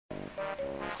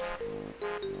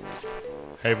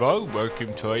Hello,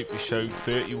 welcome to episode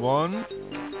 31.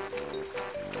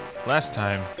 Last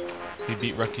time, we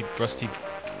beat Rusty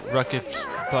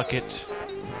Bucket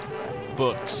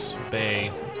Books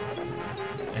Bay,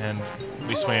 and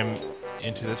we swam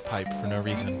into this pipe for no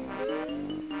reason.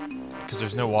 Because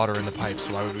there's no water in the pipe,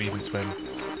 so why would we even swim?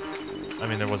 I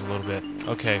mean, there was a little bit.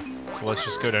 Okay, so let's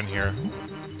just go down here.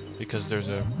 Because there's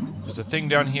a thing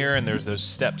down here, and there's those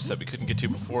steps that we couldn't get to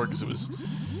before, because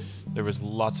there was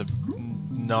lots of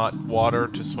not water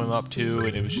to swim up to,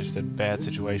 and it was just a bad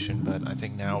situation, but I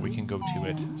think now we can go to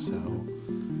it, so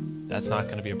that's not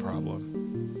going to be a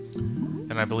problem.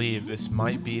 And I believe this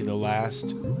might be the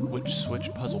last which switch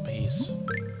puzzle piece.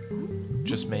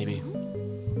 Just maybe.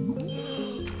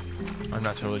 I'm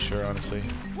not totally sure, honestly.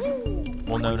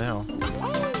 We'll know now.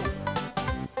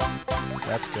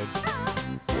 That's good.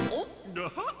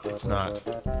 It's not.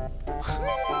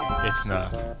 It's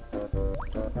not.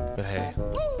 But hey.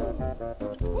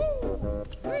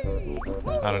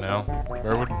 I don't know.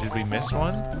 Did we miss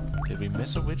one? Did we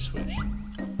miss a witch switch?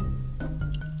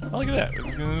 Oh, look at that.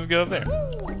 Let's go up there.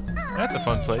 That's a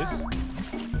fun place.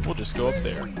 We'll just go up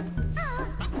there.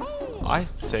 I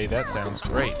say that sounds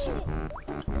great.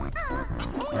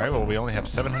 Alright, well, we only have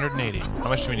 780. How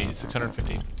much do we need?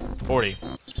 650. 40.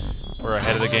 We're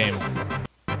ahead of the game.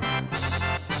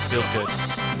 Feels good.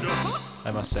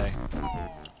 I must say.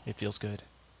 It feels good.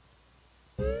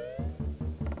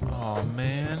 Oh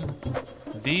man.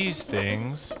 These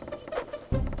things.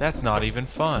 That's not even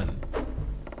fun.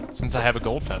 Since I have a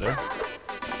gold feather.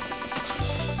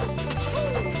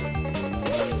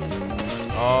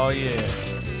 Oh yeah.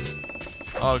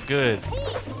 Oh good.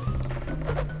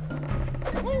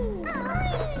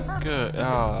 Good.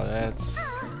 Oh, that's...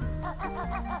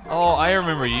 Oh, I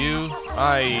remember you.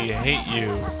 I hate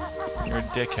you. You're a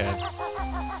dickhead.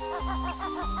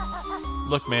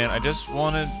 Look, man, I just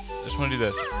want to do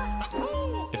this.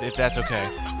 If that's okay.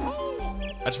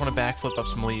 I just want to backflip up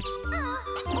some leaves.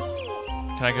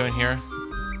 Can I go in here?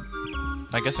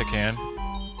 I guess I can.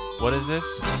 What is this?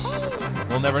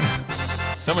 We'll never know.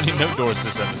 So many note doors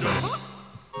this episode.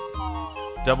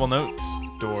 Double note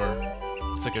door.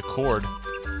 It's like a chord.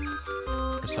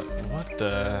 Or something. What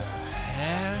the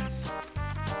heck?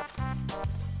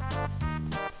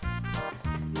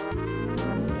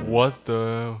 What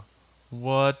the...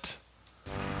 What?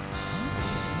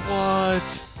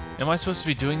 What? Am I supposed to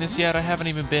be doing this yet? I haven't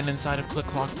even been inside of Click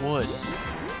Clock Wood.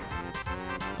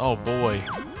 Oh boy.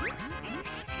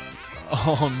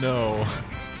 Oh no.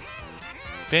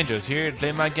 Banjo's here to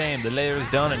play my game. The lair is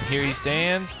done and here he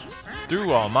stands.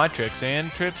 Through all my tricks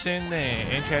and trips in there.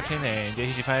 And traps in there.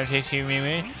 Did you find a tasty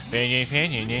me?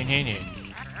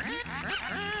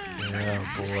 Oh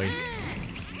boy.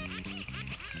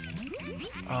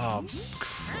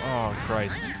 Oh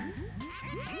Christ.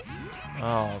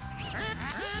 Oh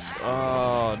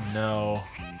no.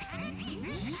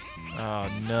 Oh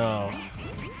no.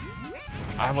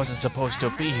 I wasn't supposed to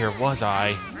be here, was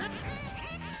I?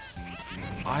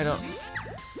 I don't...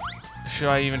 Should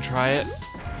I even try it?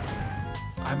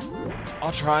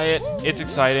 I'll try it. It's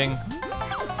exciting.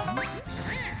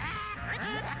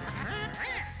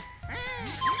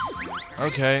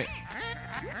 Okay.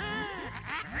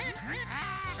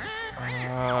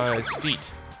 His feet.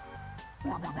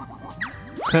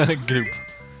 Goop.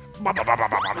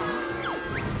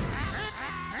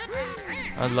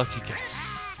 A lucky guess.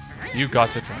 You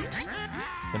got it right.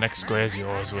 The next square is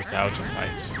yours without a fight.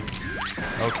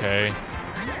 Okay.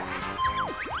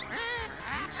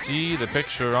 See the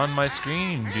picture on my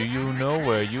screen. Do you know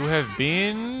where you have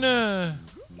been?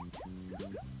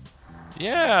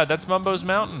 Yeah, that's Mumbo's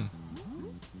Mountain.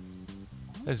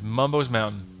 There's Mumbo's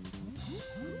Mountain.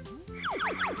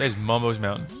 There's Mumbo's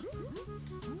Mountain.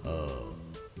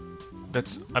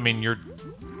 That's, I mean, you're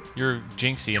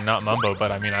Jinxie and not Mumbo,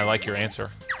 but I mean, I like your answer.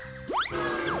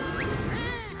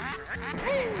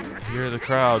 Hear the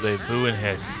crowd, they boo and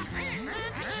hiss.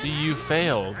 See you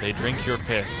fail, they drink your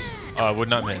piss. Would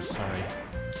not miss, sorry.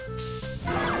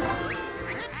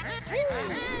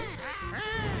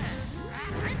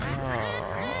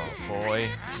 Oh, boy.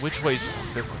 Which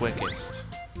way's the quickest?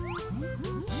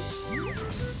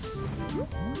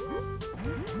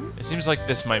 It seems like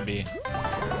this might be.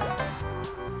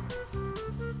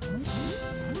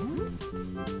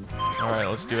 Alright,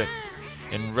 let's do it.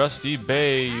 In Rusty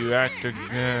Bay, you act a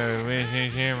good...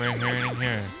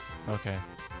 Okay.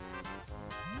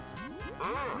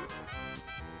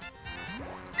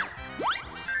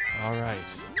 Alright.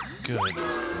 Good.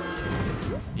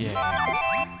 Yeah.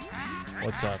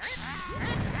 What's up?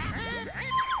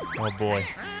 Oh boy.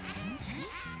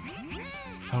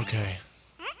 Okay.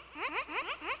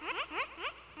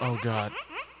 Oh god.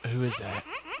 Who is that?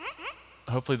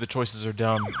 Hopefully the choices are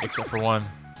dumb, except for one.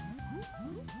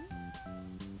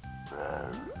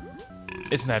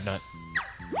 It's Nabnut.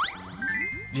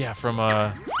 Yeah, from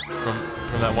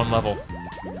that one level.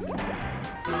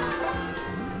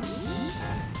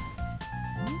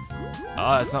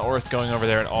 It's not worth going over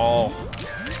there at all.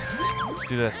 Let's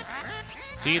do this.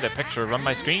 See the picture on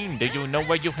my screen? Do you know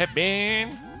where you have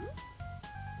been?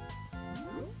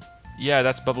 Yeah,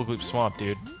 that's Bubble Gloop Swamp,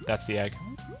 dude. That's the egg.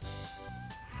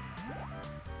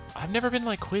 I've never been,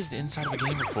 like, quizzed inside of a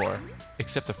game before.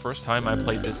 Except the first time I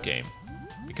played this game.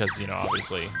 Because, you know,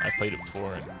 obviously, I played it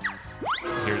before, and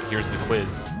here's the quiz.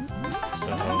 So,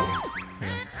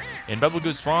 yeah. In Bubble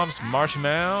Gloop Swamp's Marshy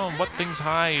Mound, what thing's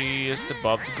highest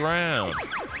above the ground?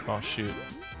 Oh, shoot.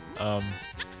 A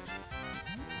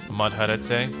mud hut, I'd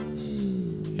say.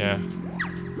 Yeah.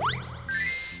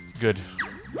 Good.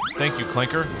 Thank you,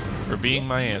 Clinker, for being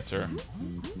my answer.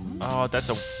 Oh, that's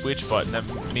a witch button. That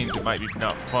means it might be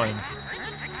not fun.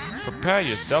 Prepare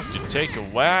yourself to take a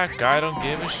whack. I don't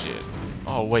give a shit.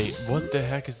 Oh, wait. What the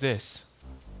heck is this?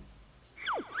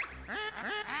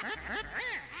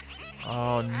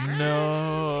 Oh, no.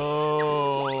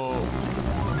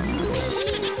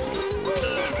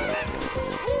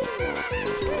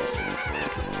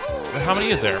 But how many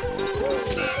is there?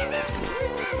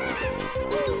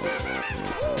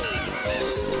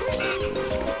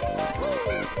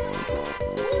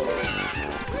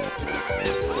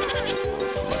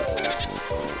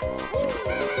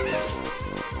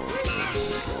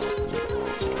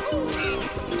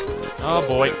 Oh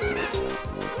boy.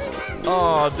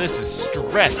 Oh, this is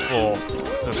stressful.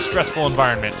 It's a stressful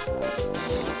environment.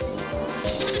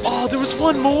 Oh, there was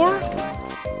one more?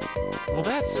 Well,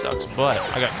 that sucks, but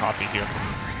I got coffee here.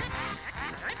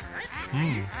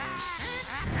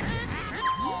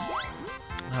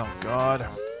 Oh, God.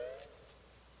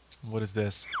 What is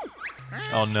this?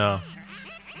 Oh, no.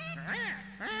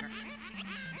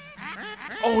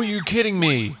 Oh, are you kidding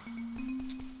me?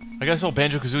 I gotta spell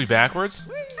Banjo Kazooie backwards?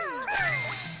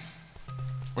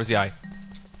 Where's the eye?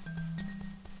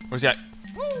 Where's the eye?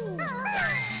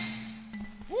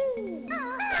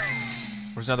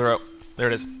 Where's another row? There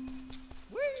it is.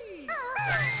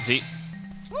 Z.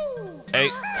 A.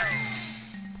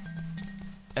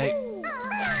 A.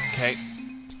 K.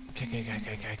 K.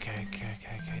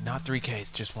 Not 3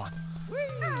 Ks, just one.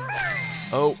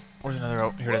 Oh, where's another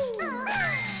row? Here it is.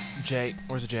 J.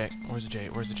 Where's the J? Where's the J?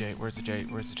 Where's the J? Where's the J?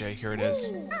 Where's the J? Here it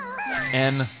is.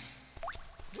 N.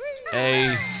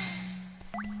 A.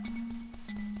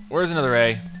 Where's another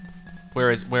A?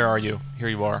 Where are you? Here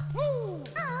you are.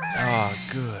 Ah,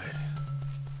 good.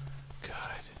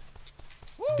 Good.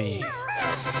 B.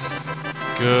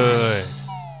 Good.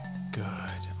 Good.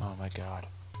 Oh my god.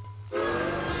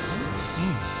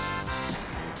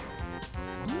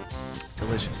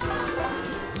 Delicious.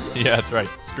 Yeah, that's right.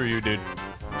 Screw you, dude.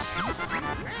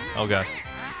 Oh god.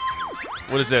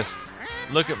 What is this?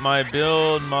 Look at my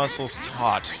build muscles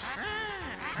taut.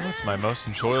 What's my most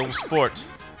enjoyable sport?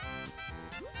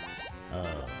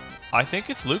 I think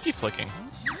it's loogie flicking.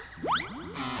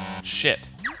 Shit.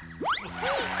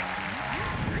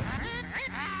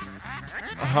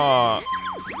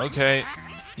 Okay.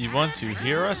 You want to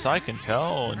hear us? I can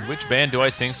tell. In which band do I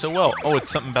sing so well? Oh, it's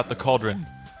something about the cauldron.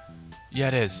 Yeah,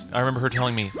 it is. I remember her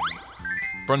telling me.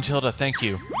 Bruntilda, thank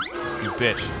you. You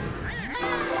bitch.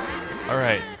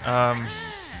 Alright,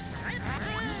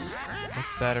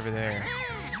 what's that over there?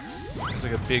 Looks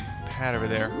like a big pad over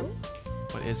there.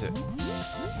 What is it?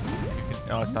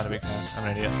 No, it's not a big pad. I'm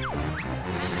an idiot.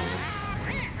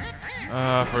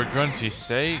 For Grunty's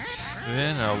sake,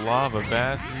 then a lava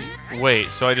bath. Wait,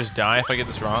 so I just die if I get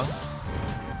this wrong?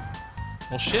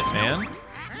 Well, shit, man.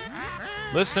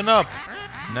 Listen up.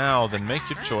 Now, then make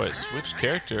your choice. Which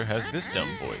character has this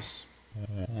dumb voice?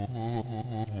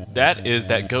 That is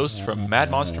that ghost from Mad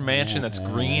Monster Mansion that's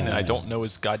green, and I don't know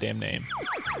his goddamn name.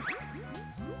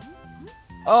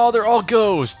 Oh, they're all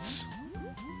ghosts!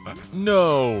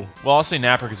 No! Well, I'll say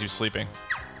Napper because he's sleeping.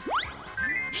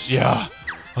 Yeah.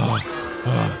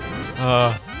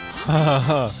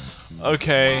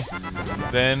 Okay.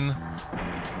 Then,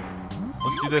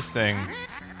 let's do this thing.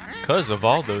 'Cause of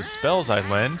all those spells I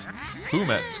lend, whom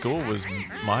at school was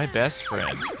my best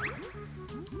friend?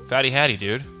 Fatty Hattie,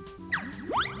 dude.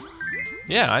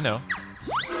 Yeah, I know.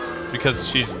 Because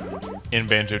she's in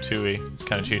Banjo-Tooie. It's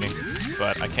kind of cheating.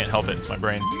 But I can't help it. It's my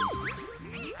brain.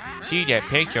 See that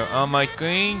picture on my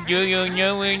screen? Do you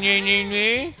know what it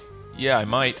is? Yeah, I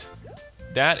might.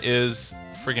 That is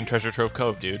friggin' Treasure Trove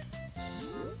Cove, dude.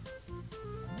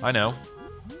 I know.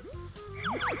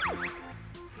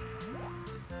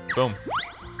 Boom.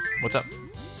 What's up?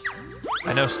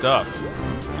 I know stuff.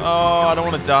 Oh, I don't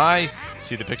want to die.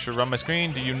 See the picture on my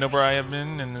screen? Do you know where I have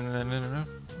been?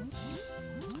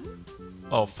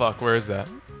 Oh, fuck. Where is that?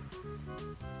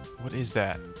 What is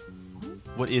that?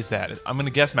 What is that? I'm gonna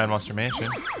guess Mad Monster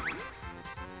Mansion.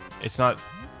 It's not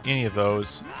any of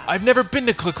those. I've never been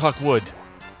to Click-Clock Wood.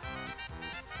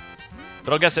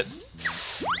 But I'll guess it.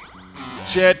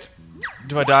 Shit.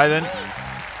 Do I die then?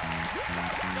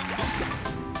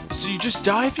 So you just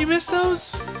die if you miss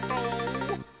those?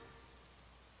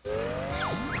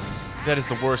 That is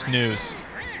the worst news.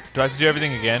 Do I have to do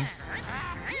everything again?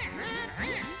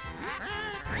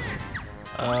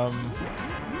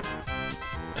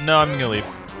 No, I'm gonna leave.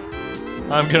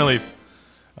 I'm gonna leave.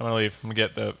 I'm gonna leave. I'm gonna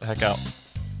get the heck out.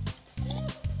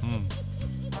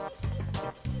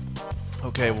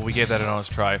 Okay, well, we gave that an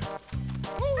honest try.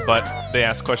 But they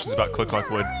asked questions about Click-Clock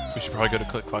Wood. We should probably go to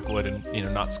Click-Clock Wood and, you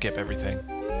know, not skip everything.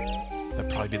 That'd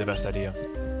probably be the best idea.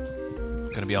 I'm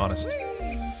gonna be honest.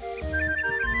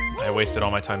 I wasted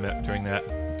all my time doing that,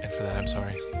 and for that, I'm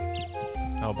sorry.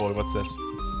 Oh boy, what's this?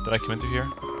 Did I come in through here?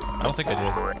 I don't think I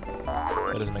did.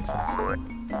 That doesn't make sense.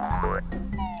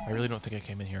 I really don't think I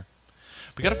came in here.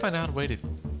 We gotta find out a way to...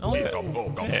 Oh, look at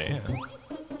that. Yeah, yeah.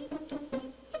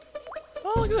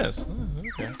 Oh, look at this. Oh,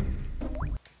 okay.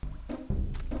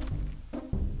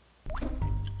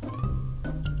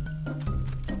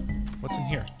 What's in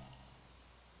here?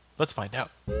 Let's find out.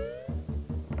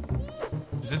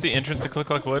 Is this the entrance to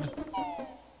Click-Clock Wood?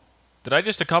 Did I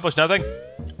just accomplish nothing?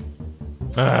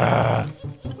 I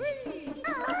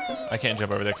can't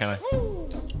jump over there, can I?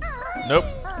 Nope.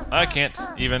 I can't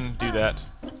even do that.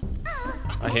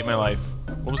 I hate my life.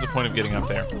 What was the point of getting up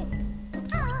there?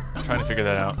 I'm trying to figure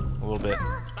that out a little bit.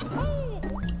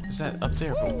 Is that up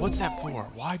there? But what's that for?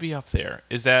 Why be up there?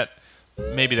 Is that...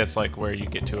 Maybe that's like where you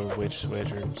get to a witch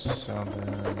switch or something.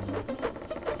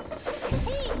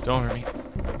 Don't hurt me.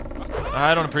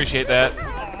 I don't appreciate that.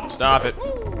 Stop it.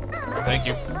 Thank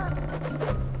you.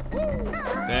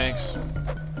 Thanks.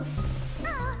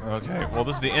 Okay, well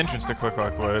this is the entrance to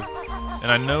Click-Clock Wood.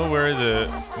 And I know where the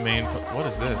main... What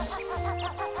is this?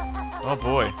 Oh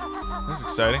boy. This is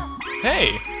exciting.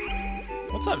 Hey!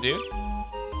 What's up, dude?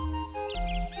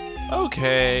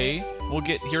 Okay. We'll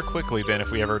get here quickly then if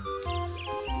we ever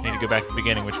need to go back to the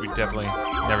beginning, which we definitely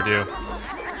never do.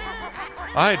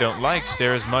 I don't like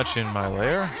stairs much in my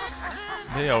lair.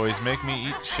 They always make me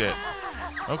eat shit.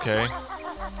 Okay.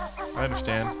 I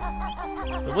understand.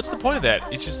 But what's the point of that?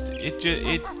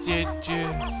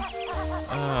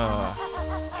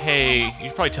 Hey, you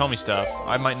should probably tell me stuff.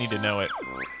 I might need to know it.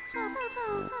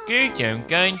 I'm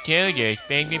going to tell you,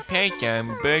 favorite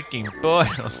pastime, bursting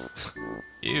boils.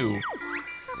 Ew.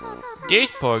 This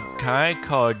poor guy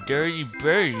called Dirty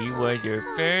Birdie was her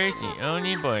first and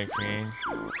only boyfriend.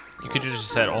 You could have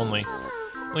just said only.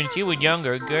 When she was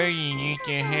younger, Gertie used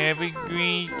to have a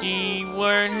greasy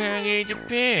warthog as a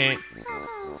pet.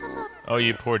 Oh,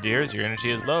 you poor dears, your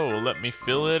energy is low. Let me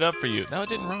fill it up for you. No, it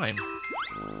didn't rhyme.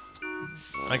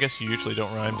 I guess you usually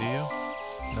don't rhyme, do you?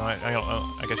 No, I don't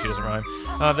know. I guess she doesn't rhyme.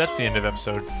 That's the end of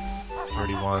episode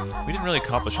 31. We didn't really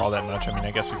accomplish all that much. I mean,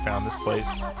 I guess we found this place,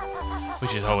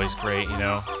 which is always great, you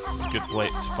know. It's a good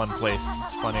place. It's a fun place.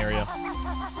 It's a fun area.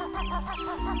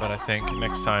 But I think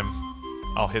next time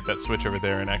I'll hit that switch over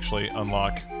there and actually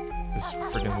unlock this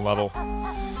freaking level.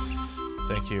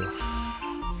 Thank you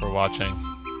for watching.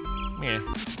 Yeah.